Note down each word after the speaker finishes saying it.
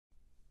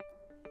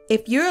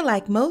If you're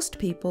like most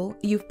people,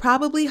 you've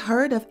probably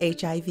heard of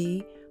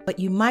HIV, but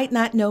you might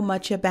not know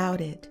much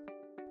about it.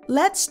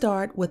 Let's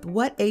start with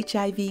what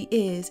HIV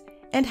is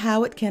and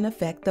how it can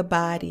affect the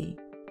body.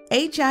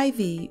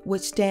 HIV,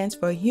 which stands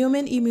for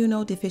Human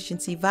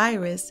Immunodeficiency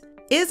Virus,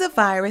 is a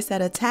virus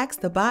that attacks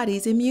the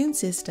body's immune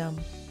system.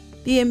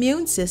 The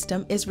immune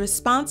system is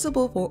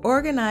responsible for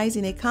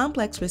organizing a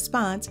complex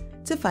response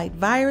to fight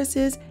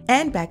viruses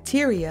and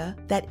bacteria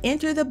that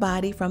enter the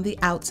body from the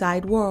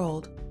outside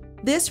world.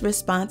 This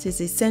response is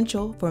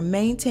essential for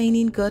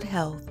maintaining good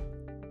health.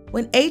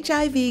 When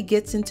HIV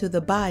gets into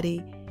the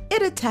body,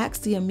 it attacks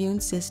the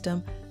immune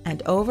system,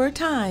 and over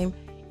time,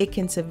 it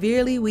can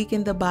severely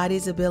weaken the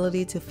body's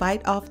ability to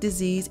fight off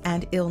disease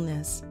and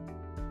illness.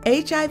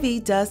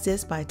 HIV does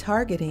this by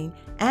targeting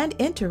and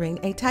entering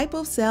a type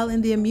of cell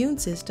in the immune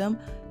system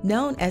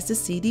known as the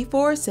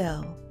CD4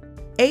 cell.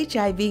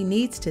 HIV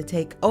needs to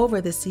take over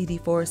the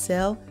CD4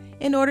 cell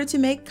in order to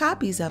make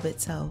copies of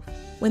itself.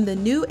 When the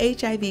new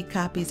HIV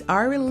copies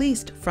are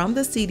released from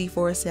the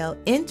CD4 cell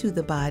into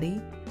the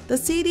body, the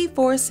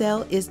CD4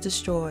 cell is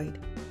destroyed.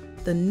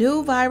 The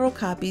new viral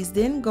copies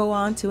then go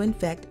on to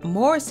infect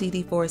more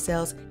CD4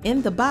 cells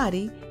in the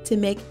body to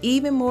make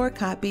even more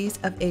copies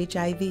of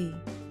HIV.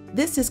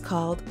 This is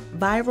called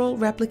viral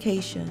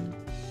replication.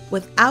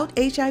 Without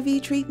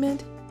HIV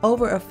treatment,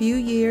 over a few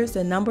years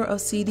the number of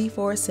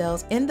CD4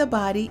 cells in the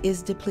body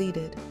is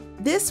depleted.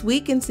 This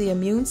weakens the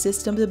immune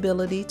system's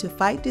ability to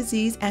fight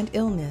disease and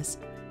illness,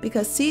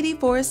 because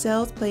CD4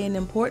 cells play an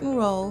important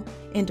role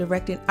in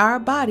directing our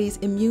body's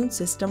immune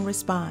system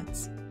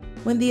response.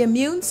 When the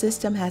immune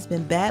system has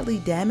been badly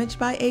damaged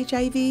by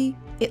HIV,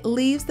 it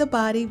leaves the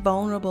body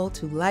vulnerable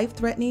to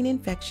life-threatening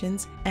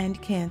infections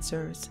and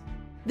cancers.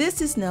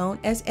 This is known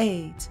as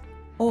AIDS,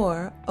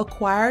 or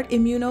Acquired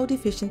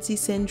Immunodeficiency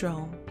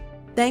Syndrome.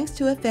 Thanks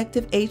to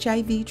effective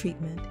HIV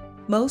treatment,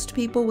 most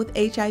people with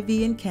HIV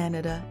in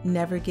Canada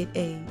never get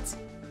AIDS.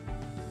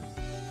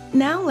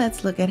 Now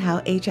let's look at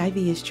how HIV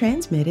is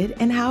transmitted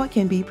and how it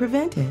can be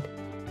prevented.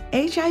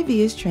 HIV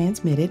is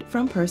transmitted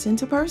from person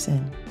to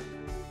person.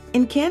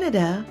 In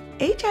Canada,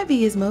 HIV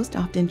is most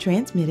often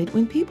transmitted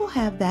when people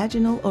have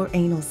vaginal or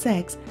anal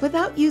sex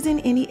without using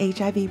any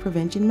HIV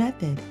prevention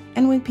method,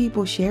 and when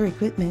people share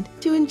equipment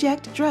to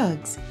inject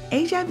drugs.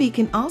 HIV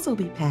can also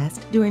be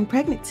passed during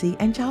pregnancy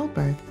and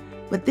childbirth,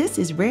 but this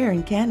is rare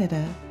in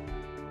Canada.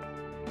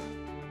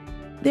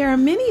 There are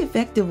many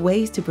effective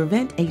ways to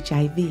prevent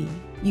HIV: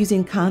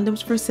 using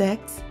condoms for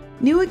sex,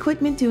 new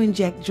equipment to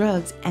inject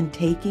drugs, and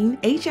taking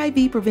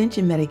HIV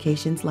prevention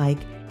medications like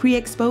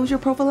pre-exposure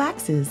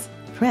prophylaxis,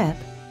 PrEP,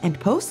 and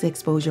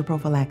post-exposure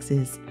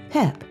prophylaxis,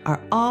 PEP,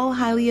 are all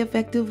highly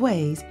effective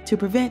ways to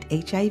prevent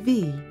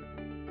HIV.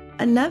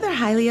 Another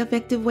highly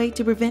effective way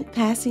to prevent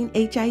passing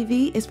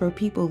HIV is for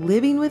people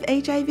living with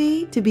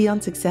HIV to be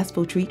on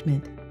successful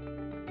treatment.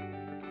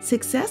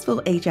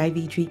 Successful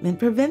HIV treatment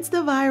prevents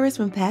the virus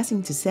from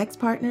passing to sex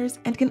partners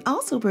and can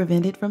also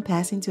prevent it from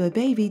passing to a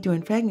baby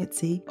during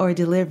pregnancy or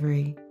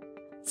delivery.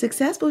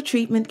 Successful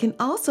treatment can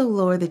also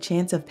lower the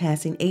chance of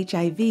passing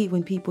HIV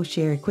when people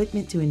share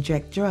equipment to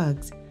inject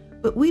drugs,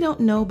 but we don't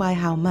know by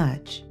how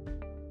much.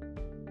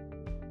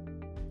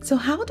 So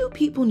how do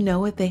people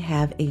know if they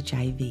have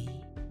HIV?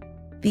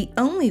 The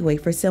only way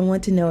for someone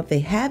to know if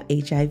they have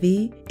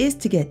HIV is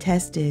to get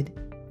tested.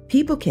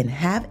 People can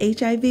have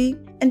HIV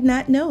and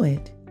not know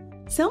it.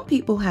 Some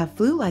people have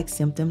flu-like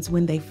symptoms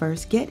when they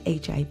first get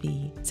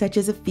HIV, such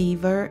as a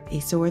fever, a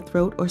sore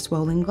throat, or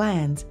swollen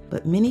glands,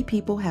 but many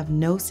people have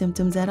no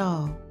symptoms at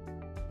all.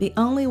 The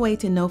only way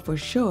to know for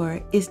sure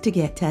is to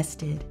get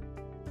tested.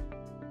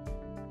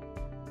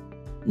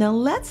 Now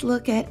let's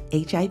look at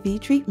HIV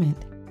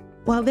treatment.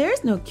 While there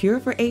is no cure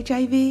for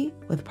HIV,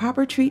 with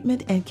proper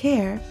treatment and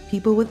care,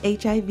 people with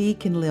HIV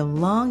can live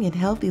long and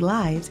healthy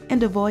lives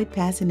and avoid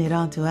passing it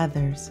on to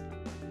others.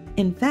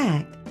 In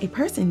fact, a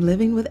person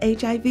living with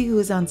HIV who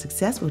is on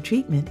successful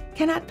treatment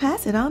cannot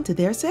pass it on to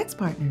their sex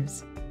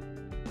partners.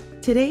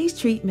 Today's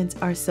treatments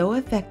are so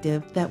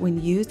effective that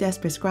when used as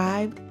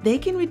prescribed, they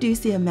can reduce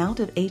the amount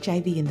of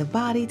HIV in the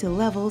body to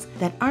levels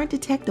that aren't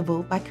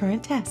detectable by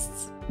current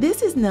tests.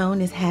 This is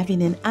known as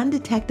having an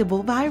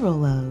undetectable viral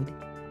load.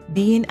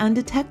 Being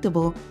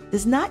undetectable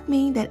does not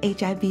mean that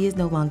HIV is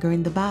no longer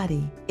in the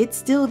body. It's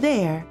still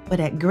there,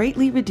 but at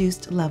greatly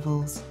reduced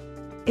levels.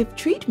 If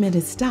treatment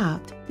is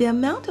stopped, the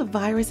amount of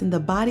virus in the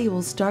body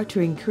will start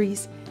to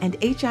increase and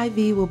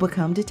HIV will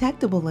become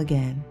detectable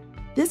again.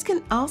 This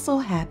can also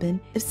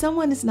happen if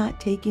someone is not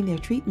taking their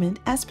treatment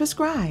as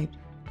prescribed.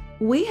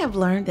 We have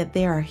learned that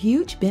there are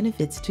huge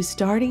benefits to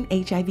starting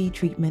HIV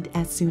treatment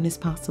as soon as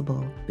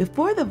possible,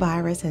 before the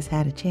virus has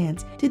had a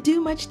chance to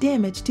do much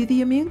damage to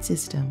the immune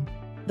system.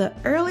 The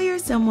earlier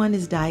someone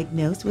is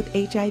diagnosed with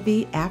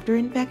HIV after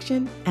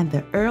infection and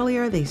the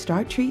earlier they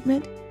start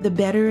treatment, the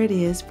better it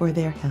is for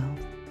their health.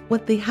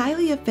 With the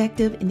highly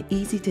effective and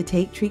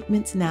easy-to-take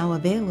treatments now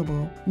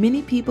available,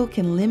 many people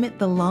can limit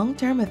the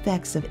long-term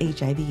effects of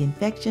HIV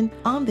infection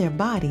on their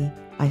body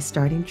by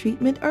starting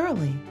treatment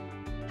early.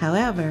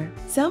 However,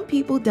 some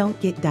people don't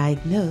get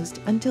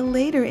diagnosed until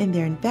later in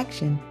their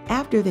infection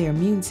after their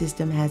immune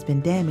system has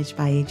been damaged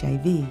by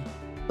HIV.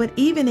 But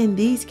even in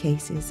these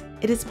cases,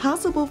 it is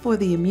possible for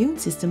the immune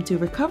system to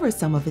recover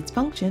some of its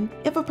function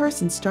if a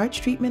person starts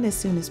treatment as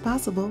soon as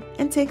possible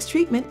and takes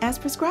treatment as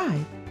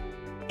prescribed.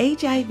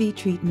 HIV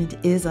treatment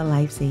is a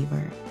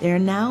lifesaver. There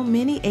are now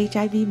many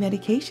HIV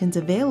medications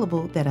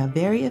available that are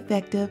very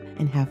effective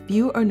and have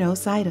few or no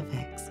side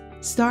effects.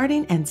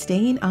 Starting and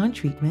staying on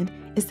treatment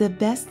is the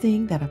best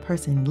thing that a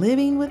person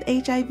living with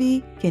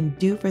HIV can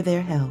do for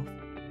their health.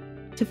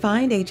 To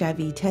find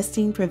HIV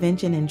testing,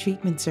 prevention, and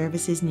treatment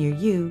services near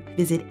you,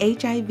 visit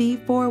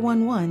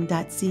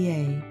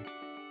hiv411.ca.